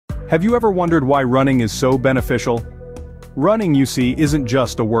Have you ever wondered why running is so beneficial? Running, you see, isn't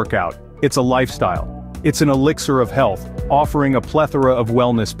just a workout, it's a lifestyle. It's an elixir of health, offering a plethora of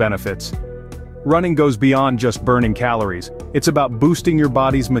wellness benefits. Running goes beyond just burning calories, it's about boosting your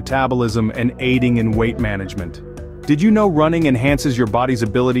body's metabolism and aiding in weight management. Did you know running enhances your body's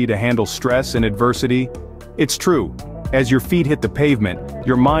ability to handle stress and adversity? It's true. As your feet hit the pavement,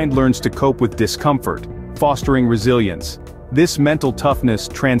 your mind learns to cope with discomfort, fostering resilience. This mental toughness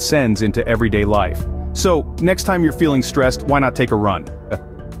transcends into everyday life. So, next time you're feeling stressed, why not take a run?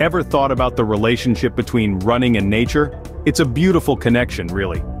 Ever thought about the relationship between running and nature? It's a beautiful connection,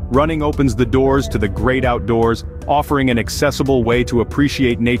 really. Running opens the doors to the great outdoors, offering an accessible way to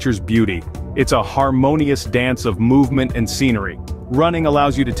appreciate nature's beauty. It's a harmonious dance of movement and scenery. Running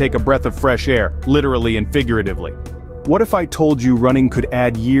allows you to take a breath of fresh air, literally and figuratively. What if I told you running could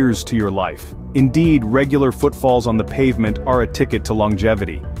add years to your life? Indeed, regular footfalls on the pavement are a ticket to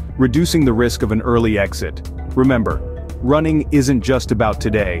longevity, reducing the risk of an early exit. Remember, running isn't just about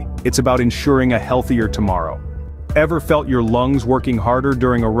today, it's about ensuring a healthier tomorrow. Ever felt your lungs working harder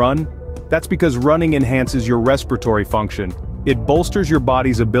during a run? That's because running enhances your respiratory function. It bolsters your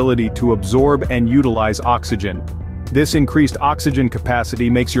body's ability to absorb and utilize oxygen. This increased oxygen capacity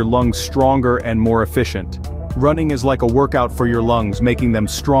makes your lungs stronger and more efficient. Running is like a workout for your lungs, making them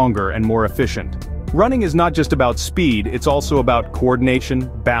stronger and more efficient. Running is not just about speed, it's also about coordination,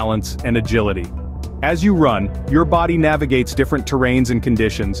 balance, and agility. As you run, your body navigates different terrains and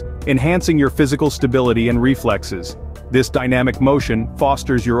conditions, enhancing your physical stability and reflexes. This dynamic motion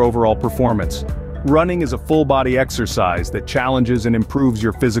fosters your overall performance. Running is a full-body exercise that challenges and improves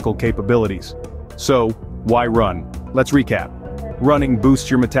your physical capabilities. So, why run? Let's recap. Running boosts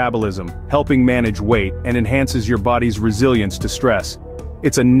your metabolism, helping manage weight, and enhances your body's resilience to stress.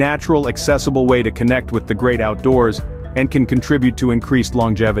 It's a natural, accessible way to connect with the great outdoors, and can contribute to increased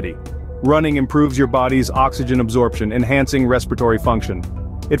longevity. Running improves your body's oxygen absorption, enhancing respiratory function.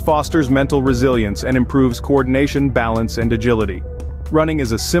 It fosters mental resilience and improves coordination, balance, and agility. Running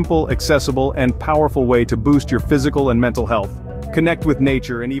is a simple, accessible, and powerful way to boost your physical and mental health. Connect with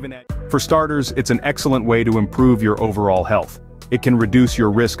nature and even for starters, it's an excellent way to improve your overall health. It can reduce your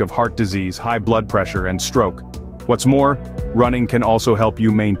risk of heart disease, high blood pressure, and stroke. What's more, running can also help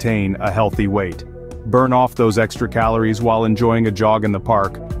you maintain a healthy weight. Burn off those extra calories while enjoying a jog in the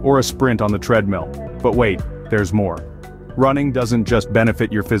park, or a sprint on the treadmill. But wait, there's more. Running doesn't just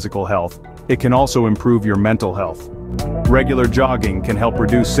benefit your physical health, it can also improve your mental health. Regular jogging can help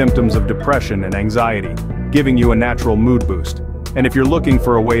reduce symptoms of depression and anxiety, giving you a natural mood boost. And if you're looking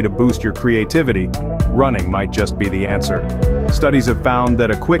for a way to boost your creativity, running might just be the answer. Studies have found that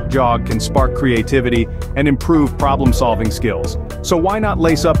a quick jog can spark creativity and improve problem-solving skills. So why not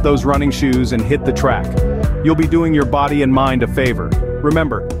lace up those running shoes and hit the track? You'll be doing your body and mind a favor.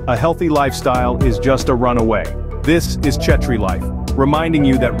 Remember, a healthy lifestyle is just a run away. This is ChhetriLife, reminding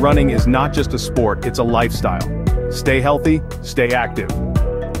you that running is not just a sport, it's a lifestyle. Stay healthy, stay active.